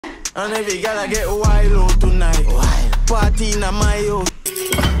And every girl I get wild out tonight. Wild. Party in my house.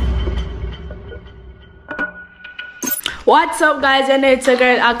 What's up, guys? You know it's your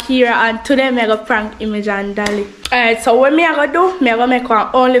girl Akira, and today I'm gonna prank Image and Dolly. Alright, so what I'm gonna do, I'm gonna make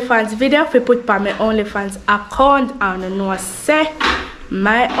an OnlyFans video for put on my OnlyFans account. And you know, say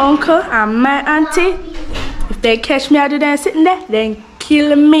my uncle and my auntie, if they catch me out there sitting there, then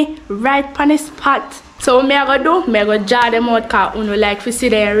kill me right on the spot. So what I'm gonna do, I'm gonna jar them out because you know, like to see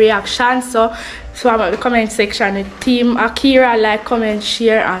their reaction. So I'm at the comment section with Team Akira, like, comment,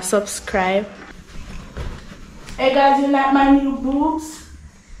 share, and subscribe. Hey guys, you like my new boobs?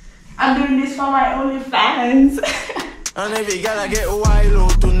 I'm doing this for my OnlyFans. And every girl I get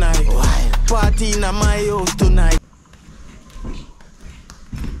wild out tonight. Wild. Party in my house tonight.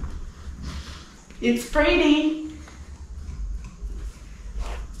 It's pretty.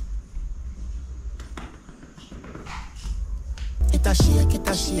 It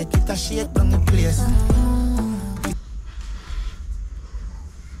a shake down the place.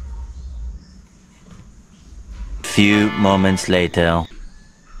 Few moments later.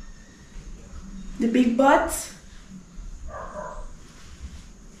 The big butt.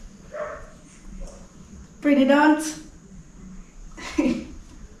 Pretty don't.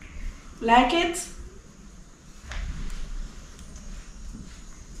 Like it?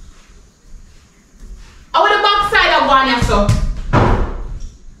 How the backside of one here, so?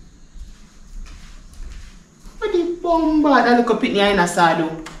 What the bomb bad that look up in the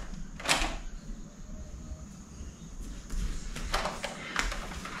saddle?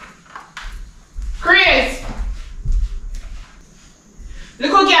 Chris!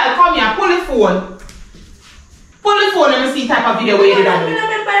 Little girl, come here, pull the phone. Pull the phone and see type of video where you do that.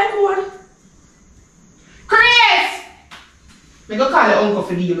 Chris! Me go call your uncle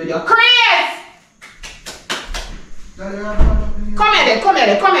for deal with you. Chris! Come here then.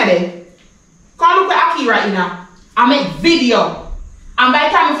 Come look at Aki right now. I make video. And by the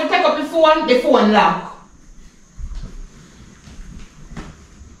time if you take up the phone lock.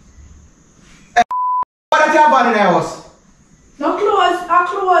 What did you have in the house? No close.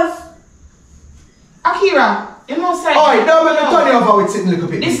 Akira, you know say. Oh, don't make me turn you over with sitting little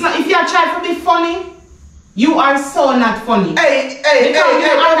bit. This not, if you are trying to be funny, you are so not funny. Hey, don't make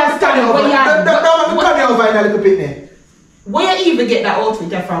me turn you over in a little bit. Where you even get that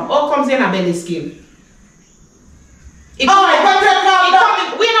outfit from? All comes in a belly skin. Wait now. Wait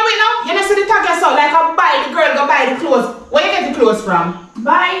now. You know see the tag yourself like a buy the girl go buy the clothes. Where you get the clothes from?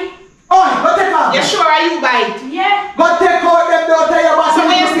 Buy. Go take out. You sure are you buy it? Yeah. Go take out them, don't tell you about so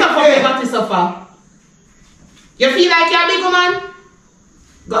where you stuff up your body suffer? You feel like you're a big woman?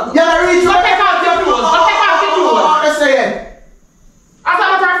 Go take out your clothes. Let's say it. As a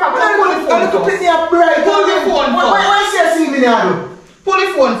matter of fact, pull the phone first. Pull the phone first. Why you see me now? Pull the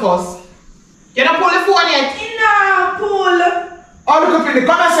phone first. You don't pull the phone yet? Nah, pull. Look up in the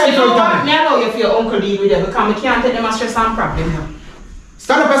corner side. You know what? Me allow you for your uncle deal with them because I can't take them as stress and problem here.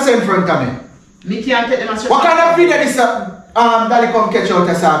 Stand up and say in front of me. Me can't take them as stress. What kind of video this Dolly come catch out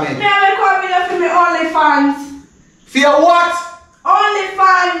as I made? Me will call me for my OnlyFans. For your what?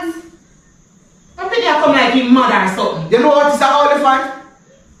 OnlyFans. How can you come like your mother or something? You know what is an OnlyFans?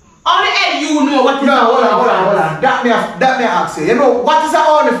 How the hell you know what is an hold OnlyFans? on. That me ask you. You know what is an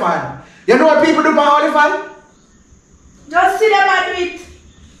OnlyFans? You know what people do by OnlyFans? Just see them and do it.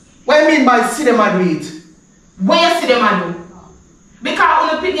 What do you mean by see them and do it? Where you see them and do? Because on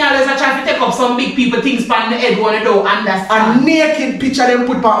the opinion are trying to take up some big people things from the head one do understand. A naked picture them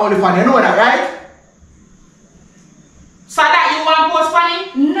put by OnlyFans. You know that, right? So that you want to post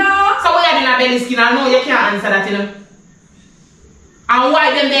funny? No. So why you doing a belly skin? I know you can't answer that, you know. And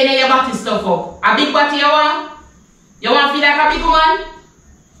why them then your body stuff up? A big body you want? You want to feel like a big woman?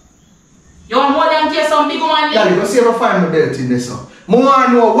 You want more than just some big woman? Daddy, go see if I find my belt in this one. I want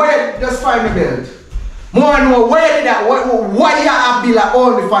to know where, just find my belt. I want to know where did that, why you have built an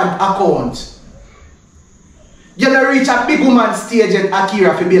OnlyFans account? You don't reach a big woman stage at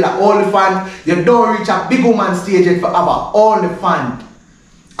Akira for build an OnlyFans. You don't reach a big woman stage at for have an OnlyFans.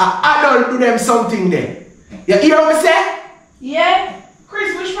 An adult do them something there. You hear what I say? Yeah.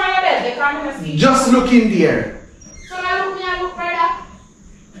 Chris, which one you bed? They can't even see. Just look in there. So now look me and look further.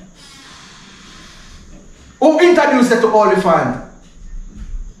 Who introduced it to OnlyFans?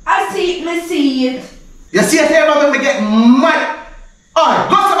 I see it. You see if you ever make me get mad. Alright,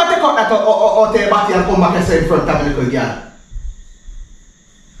 go somewhere take out that out your body and come back and say in front of me little girl.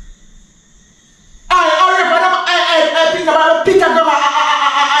 Alright, hurry up, I think about the picture come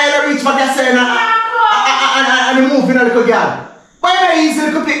I reach for that saying and moving a little girl. Why not easy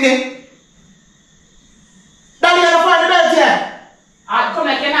little picnic? Daddy, you find the belt here? Come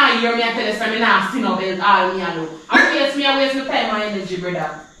like you know can't hear me and tell us I'm not seen no belt all me I do. And face me I waste my time and energy,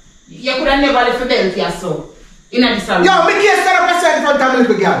 brother. You could have never left a belt here so. In a disorder. Yo, me can't stand up in front of me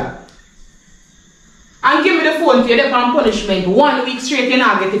little girl. And give me the phone to you, they're on punishment. 1 week straight, you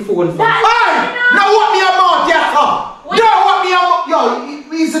not get the phone for. Hey! Now what me about, yes, sir? No, what me about? Yo,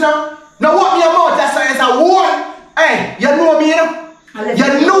 easy now. Now what me about, yes, sir? It's a one. Hey, you know me, you know?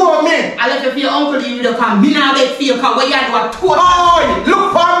 You know me. I let you feel uncle you don't come. Me now get feel because what you do a total. Oh,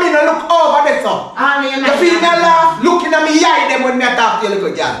 look for me, now look over there, sir. You feel me laugh? Looking at me eye them when me talk to you,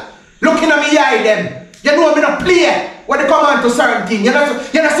 little girl. Looking at me eye them. You know me not play when they come on to certain things. You're not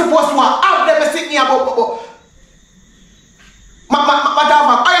supposed to have them sitting here about. Madam,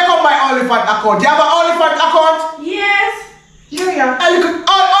 I come by OnlyFans account. Do you have an OnlyFans account? Yes. Yeah. All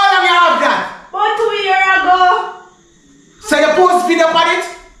of you have that. About 2 years ago. So you post video on it?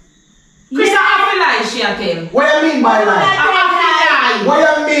 Chris, I feel like she at him. What do you mean by lie? I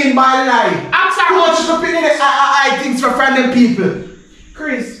What do you mean by lie? I'm sorry. Too much stupidity. I think for friendly people.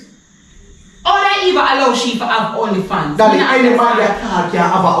 Chris. All they even allow she to have OnlyFans. Darling, anybody that can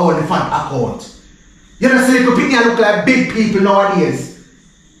have an OnlyFans account. You know, so little people look like big people nowadays.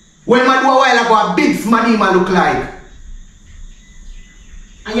 When man do a while ago, a big smaddy man look like.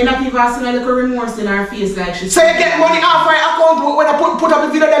 And you're not even asking a little remorse in her face like she. So you get money off her account when I put up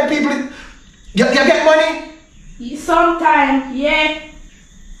a video them people. You get money? Sometimes, yeah.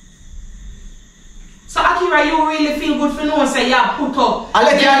 So Akira, you really feel good for no say yeah, put up I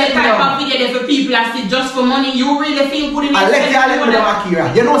let you the type of video there for people and see just for money. You really feel good in it. I let me down,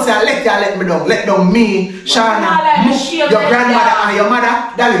 Akira. You know say I let me down. Let down me, Shana, your grandmother and your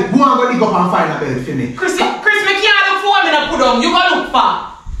mother. Darling, go and go dig up and find a belt for me. Chris, me can't look for me to put on. You go look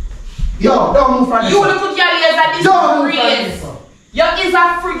for. Yo, don't move from this. You look at your ears at disgrace. You is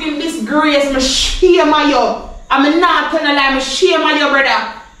a freaking disgrace. Me shame on you. I'm not telling a lie. Me shame on you,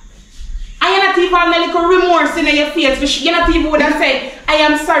 brother. And you're not even having a little remorse in your face. You're not even would have said, I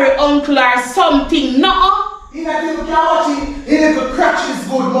am sorry, uncle, or something. No. He not even can watch it. He little crutch is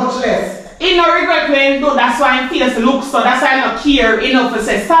good, much less. He no regret when he do. That's why I'm feeling look so. That's why I not care enough to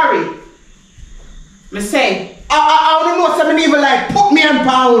say sorry. Me say. I don't know something even like put me on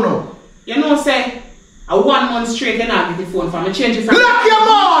pound. You know say, a 1 month straight you not get the phone from. I change it from. Lock your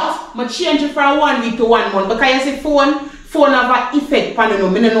mouth! I change it from 1 week to 1 month. Because you see phone have an effect on you. I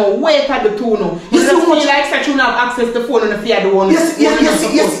don't know where to do to now. You just feel like such you have access to phone and if you are the one. Yes.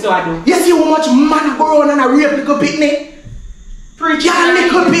 You see how much man go around and a rape little pitney? Preach. Yeah,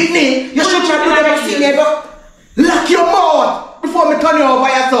 little pitney. You should try to do them thing ever. Lock your mouth before me turn you over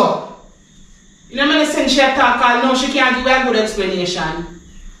yourself. You know when I send she a talk call, no, she can't give you a good explanation.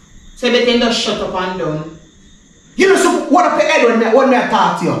 So everything just shut up and down. You know so what up your head when me I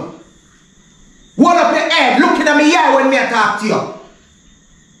talk to you? What up your head looking at me eye when me I talk to you?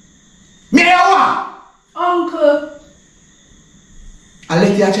 Me what? Uncle. I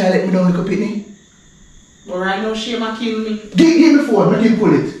let you try let me down little pitney. But right now she might kill me. Give me phone, make him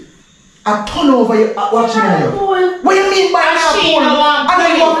pull it. I turn over you watching you. What do you mean by that she pull? no want I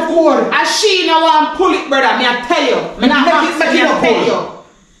don't want to pull. And she no want pull it, brother. Me I tell you. Me not Make it tell you.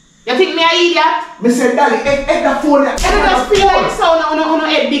 You think me a idiot? Me say, Dolly, egg the phone. And it just feel like so no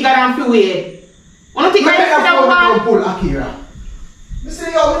head bigger than for weight. I don't think I the that one. phone pull Akira. Me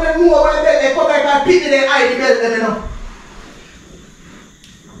say, yo, we don't know where they come back and pick the eye, the belt, them, you know.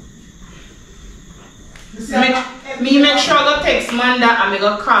 Me make sure I go text Manda and me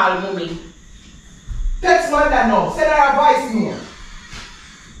go call mommy. Text Manda now. Send her a voice mail.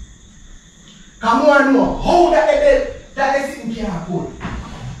 Come on, no. How that is sitting can't pull.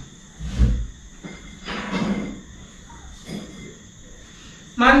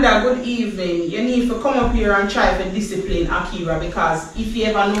 Manda, good evening. You need to come up here and try to discipline Akira because if you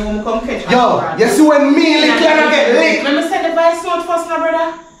ever know him, come catch Yo, you see when me lick and I get licked. Let me send the voice note first, my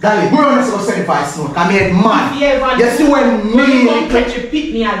brother. Dolly, we're not supposed to send the voice note. I mean, man. You see when me come lick. catch you, pick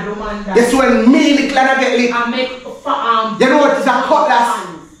me at Manda. You see when me lick and I get licked. And make you know what is a cutlass?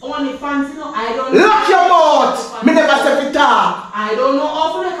 OnlyFans, you know, I don't know. Lock your mouth! Me never say fi talk. I don't know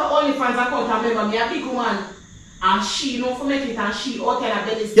how to make an OnlyFans account and remember me a big woman. And she know for make it and she out and I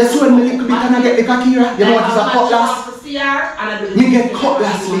get this. Yes, when me little bit and I get the Akira, you know what is a cutlass? Me get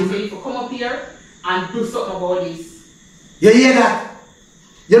cutlass with. Come up here and do something about this. You hear that?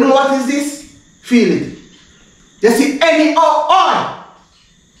 You know what is this? Feel it. You see any oil?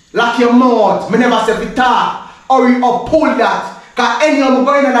 Lock your mouth. Me never say fi talk. Hurry up, pull that. Cause any of them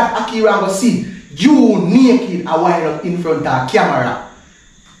going on that Akira and go see you naked a while up in front of camera.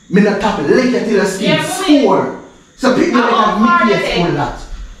 Me not tap lick it till the skin sore. So people like a meet pull that.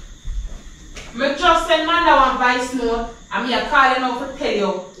 Me just send Manda one voice note I'm here calling out to tell you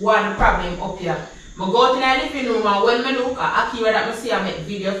what the problem up here. I go to the living room and when I look at Akira that I see I make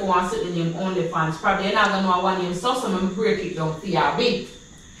video for one certain name OnlyFans, probably you're not going to know one name, so I'm break it down for you a bit.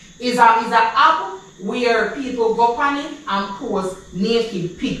 It's a app where people go on it and post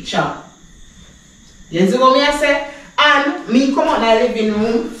naked picture. You see what I say? And me come out in the living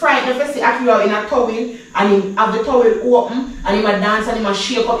room, frightened if see Akira in a towel, and he have the towel open, and he might dance and he might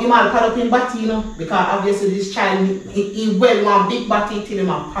shake up, he might pad up in body, you know, because obviously this child, he well want big body till he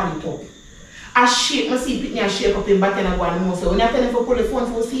might pad it up. I shake, I see Pitney and shake up in body and I go on the most. When I tell him to pull the phone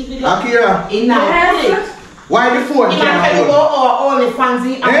for see video, Akira, he now pull it. Why the phone? He might tell you about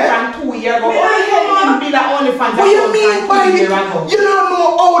OnlyFans and 2 years ago. Oh, yeah, he be like OnlyFans. What you mean by it? You don't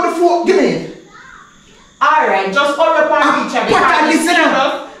know how the phone, give me. Alright, just hold up on picture because it's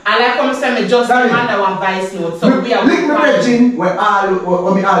serious. And like I'm saying, me just remember one voice note. So we are link me virgin when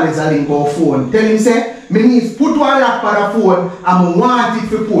me always a link our phone. Tell him say, me needs put one lock on the phone and I want it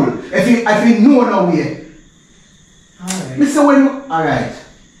to pull. If he know no way. Alright. Me say when alright.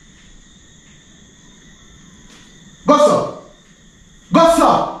 Go so. Go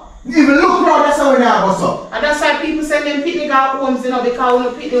so. Even look around, that's how we now go so. And that's why people send them picnic out homes, you know, because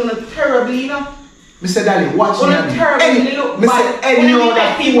when picnic on terribly, you know. Mr. Dolly, watch me. Any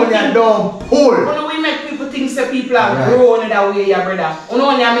other people that don't pull. When we make people think that people are grown that way, your brother. When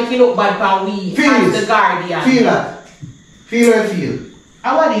only I make it look bad for we as the guardian. Feel that. Feel how you feel.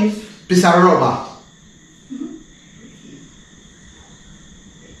 And what is? Piece of rubber.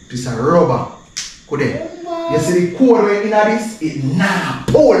 Piece of rubber. Could you see the code right in this? It nah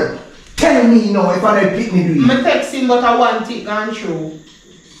pull. Tell me now if I don't pick me do it. I text him but I want it gone through.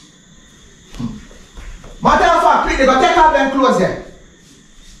 Matter of fact, quickly, but take off them clothes there.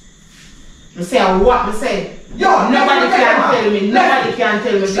 I say what? I say, yo, nobody can tell me. Nobody can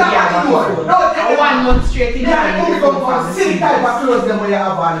tell me to get a phone. I 1 month straight in time. See the type of clothes them when you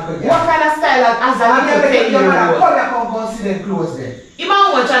have on. What kind of style as a little 10-year-old? Come and see them clothes there. You might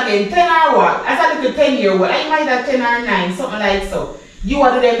watch again, 10 or what? As a little 10-year-old, I might have 10 or 9, something like so. You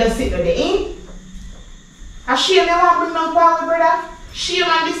want to them that sit there, eh? I shame you want to bring no power, brother. Shame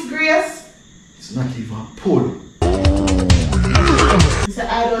and disgrace. It's not even pull. He said,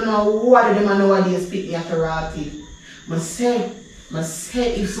 I don't know what of them I nowadays speak me at a rotty. I say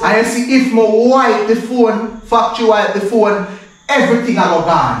if so. I see if my wipe the phone, factory wipe the phone, everything I go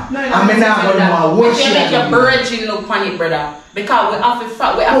gone. No, I'm not going to wash it. You make your virgin look on it, brother. Because we have to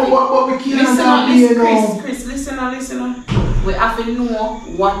fact. But we can't Chris, listen on. We have to know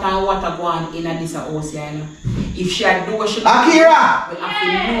what are going in this house here, you know. If she had do what she Akira! we have to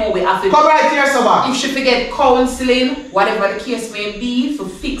know, we have to come right here, Saba. If she forget counseling, whatever the case may be, to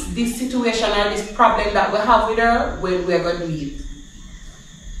fix this situation or this problem that we have with her, we're going to do it.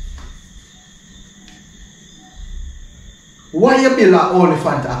 Why you build an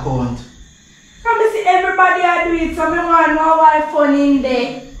OnlyFans account? I see everybody are doing it, so I want to know why fun in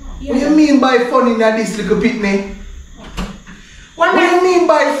there. What do you mean by fun in this little pitney? What do you mean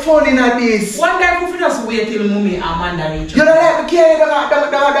by fun in this? One day if we just wait till Mummy and Amanda reach. You don't like to carry the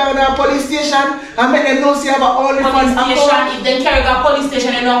police station and make them know you have an OnlyFans account? If they carry the police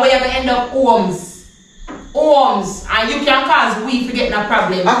station, you know where you going to end up homes. Homes. And you can cause we for getting a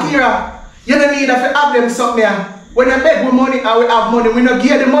problem. Akira, you don't need to have them something here. When I beg with money and we have money, we don't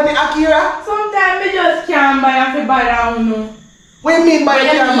give the money, Akira? Sometimes we just can't buy a bother with no. What do you mean by you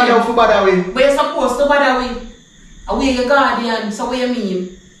can't buy a bother with? But you're supposed to bother with. We your guardian, so what do you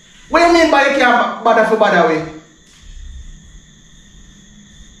mean? What do you mean by you can't bother with?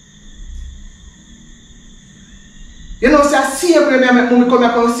 You know, say I see you when I come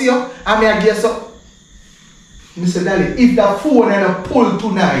here and see you, and I guess up. Mr. Dolly, if the phone and a pull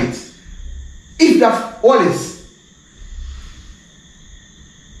tonight, if the Wallace,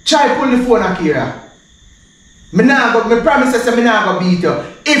 try pull the phone, Akira. Me promise I say me not gonna beat you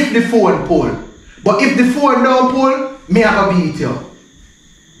if the phone pull. But if the phone don't pull, me I gonna beat you.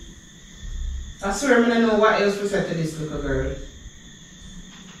 I swear I don't know what else to say to this little girl.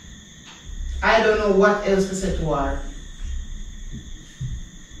 I don't know what else to say to her.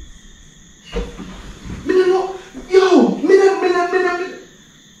 Me don't know. Yo, me.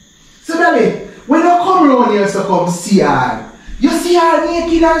 So Dolly, when you come around here to come see her, you see her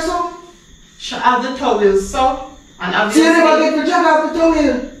naked or something? She have the towels, so. And have so you never get to drag out the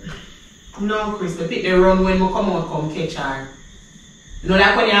towel? No, Chris, the pick the run when we come out come catch her. You know,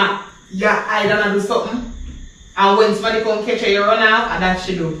 like when you hide and do something, and when somebody come catch her, you run out, and that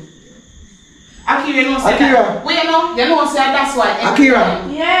she do. Akira, you know, say Akira. that. Wait, you know, say that's why. Akira.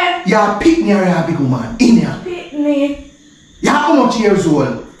 Yeah. You're a pitney or a big woman in here. Pitney. You're how much years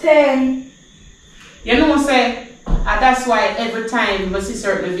old? 10. You know, say And that's why every time I see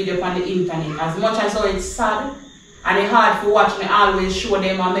certain video on the internet, as much as how it's sad and it's hard to watch, me always show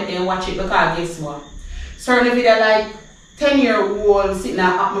them and make them watch it because guess what? Certain video like 10-year-old sitting there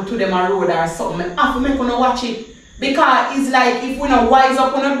happen to them on road or something, I have to make them watch it. Because it's like if we not wise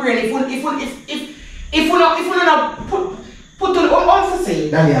up on the brain, if we not put on what to say.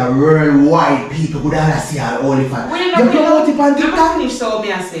 That are worldwide people would have see our OnlyFans. You promote it on TikTok? Finish so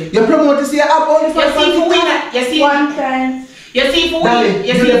me I say. You promote to see your app OnlyFans on TikTok? You see one time. You see for we.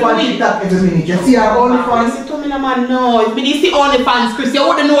 You see on TikTok every minute. You see our OnlyFans? You see to me man, no. If me see OnlyFans, Chris, you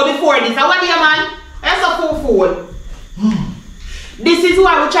wouldn't know before this. How are you man? That's a fool. This is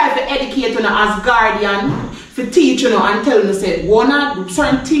why we try to educate you as guardian, to teach you and tell you say, wanna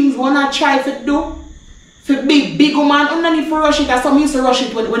certain things wanna try to do. For big woman, I don't need to rush it. That's how I used to rush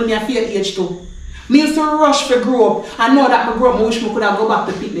it when I feel age too. I used to rush to grow up. I know that I grow up, I wish I could have go back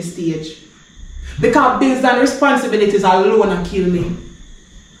to fitness stage. Because bills and responsibilities alone kill me.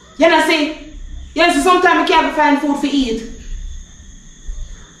 You know see? You see sometimes I can't find food to eat.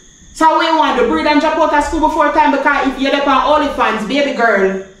 So we want to breed and drop out of school before time because if you're there on OnlyFans, baby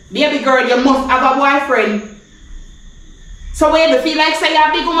girl, you must have a boyfriend. So when you feel like say you're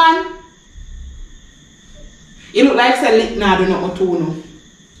a big woman, you look like say lick now do not to know.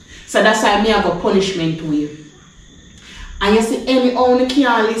 So that's why me have a punishment to you. And you see any only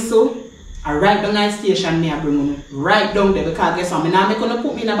can't listen, I write down the station me I bring you. Right down there because guess what? Me now make gonna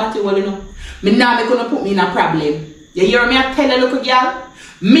put me in a battle well, you know. Me now make gonna put me in a problem. You hear me? I tell you little girl.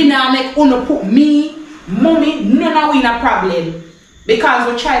 Me now make gonna put me, mommy, none of we in a problem. Because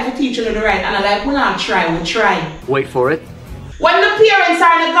we try to teach you the right and I like we not try, we try. Wait for it. When the parents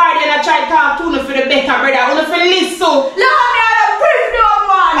are in the garden, I try to talk to you for the better, brother. I want to listen. No, me I don't bring no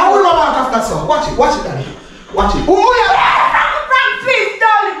man. I will not walk after son. Watch it, Daddy. Watch it. Oh, yeah. Prank, please,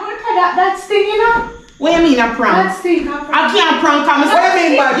 darling. Look at that sting, you know? What do you mean a prank? That sting, a prank. I can't prank. What do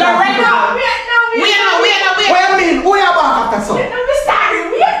you mean by you're prank? right now. Wait. What do you mean? Who you back after son? I'm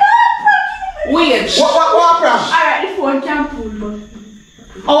sorry. We are not pranking. Wait. What prank? Alright, the phone can't pull, but.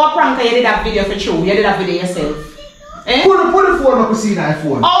 Oh, a prank, you did that video for true. You did that video yourself. Eh? Put the phone up and see that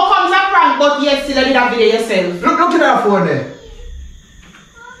phone. How comes a prank, but yet still did that video yourself? Look at that phone there.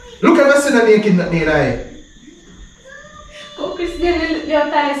 Look at the sinner naked that need eye. Oh, Chris, they're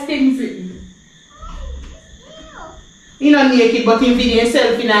tired stings with me. You're not naked, but in video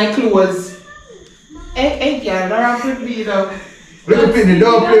yourself in eye clothes. Hey, girl, don't put me though. Look at Penny,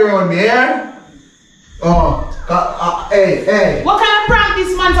 don't play around me, yeah? Oh, hey. What kind of prank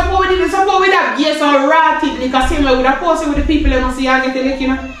this man suppose we did? Suppose we have gears or ratted because same way with a posted with the people they must see you get lick, you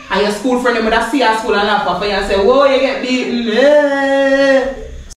know? And your school friend them would have see your school and laugh off and you say, whoa, you get beaten.